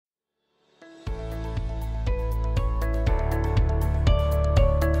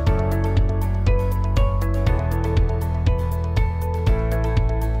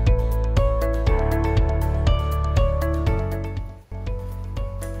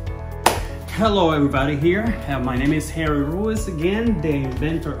Hello everybody here, my name is Harry Ruiz again, the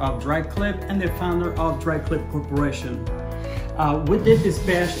inventor of DryClip and the founder of DryClip Corporation. We did this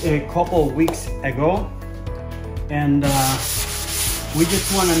batch a couple of weeks ago, and we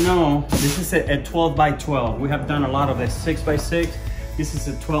just want to know, this is a 12 by 12. We have done a lot of the 6 by 6. This is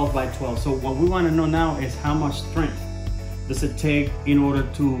a 12 by 12. So what we want to know now is how much strength does it take in order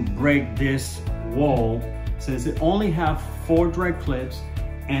to break this wall, since it only have 4 dry clips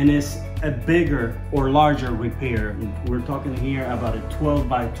and it's a bigger or larger repair. We're talking here about a 12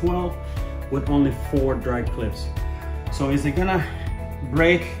 by 12 with only 4 dry clips. So is it gonna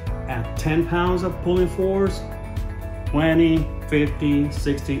break at 10 pounds of pulling force, 20, 50,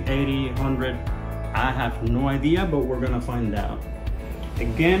 60, 80, 100? I have no idea, but we're gonna find out.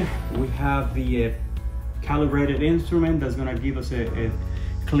 Again, we have the calibrated instrument that's gonna give us a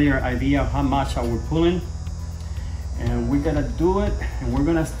clear idea of how much are we pulling. And we're gonna do it, and we're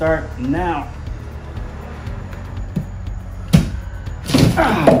gonna start now.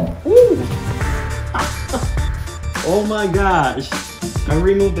 Oh my gosh, I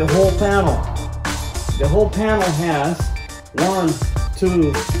removed the whole panel. The whole panel has 1,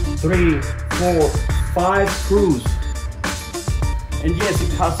 2, 3, 4, 5 screws. And yes,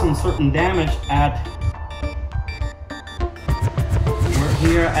 it caused some certain damage we're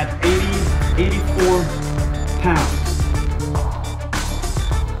here at 84 pounds.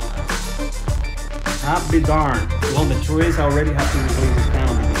 Not be darned. Well, the truth is I already have to replace this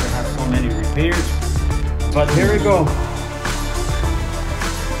panel because I have so many repairs. But here we go.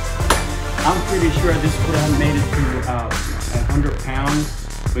 I'm pretty sure this could have made it to 100 pounds.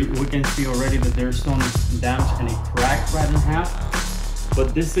 But we can see already that there's some damage and it cracked right in half.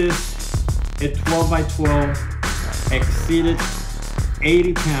 But this is a 12 by 12, exceeded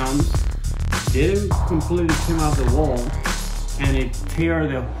 80 pounds. Didn't completely come out the wall, and it tear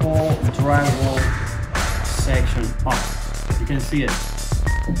the whole drywall section off. You can see it.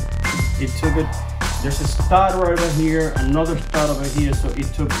 It took it. There's a stud right over here, another stud over here, so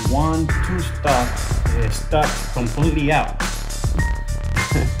it took 1, 2 studs completely out.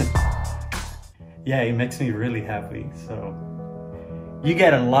 Yeah, it makes me really happy. So you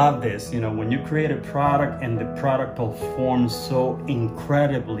gotta love this, you know, when you create a product and the product performs so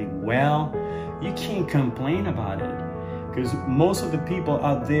incredibly well, you can't complain about it. Because most of the people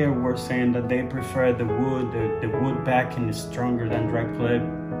out there were saying that they prefer the wood, the wood backing is stronger than DryClip.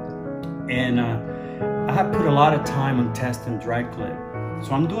 And I have put a lot of time on testing DryClip.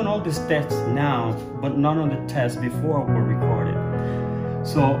 So I'm doing all these tests now, but none of the tests before were recorded.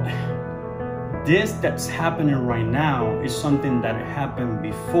 So this that's happening right now is something that happened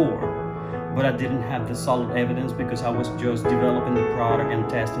before, but I didn't have the solid evidence because I was just developing the product and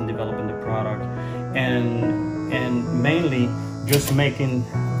testing, developing the product, and mainly just making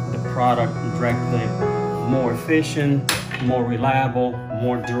the product DryClip more efficient, more reliable,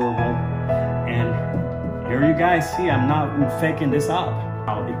 more durable. And here you guys see, I'm not faking this up.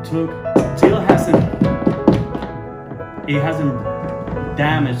 It hasn't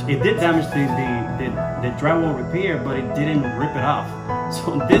damaged. It did damage the drywall repair, but it didn't rip it off.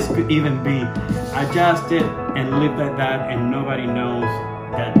 So this could even be adjusted and left like that, and nobody knows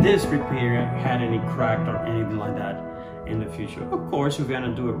that this repair had any crack or anything like that in the future. Of course, if you're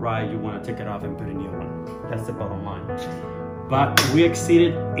gonna do it right, you want to take it off and put a new one. That's the bottom line. But we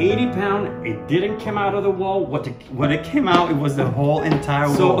exceeded 80 pounds. It didn't come out of the wall. When it came out, it was the whole entire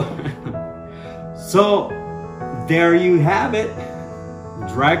wall. So there you have it.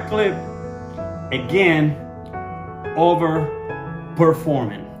 DryClip, again,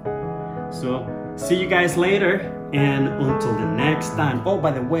 overperforming. So see you guys later, and until the next time. Oh,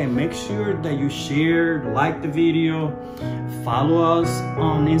 by the way, make sure that you share, like the video, follow us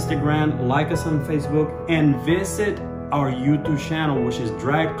on Instagram, like us on Facebook, and visit our YouTube channel, which is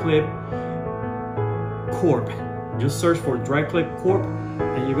DryClip Corp. Just search for DryClip Corp,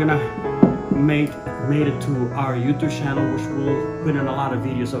 and you're gonna made it to our YouTube channel, which will put in a lot of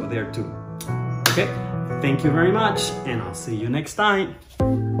videos over there too. Okay, thank you very much, and I'll see you next time.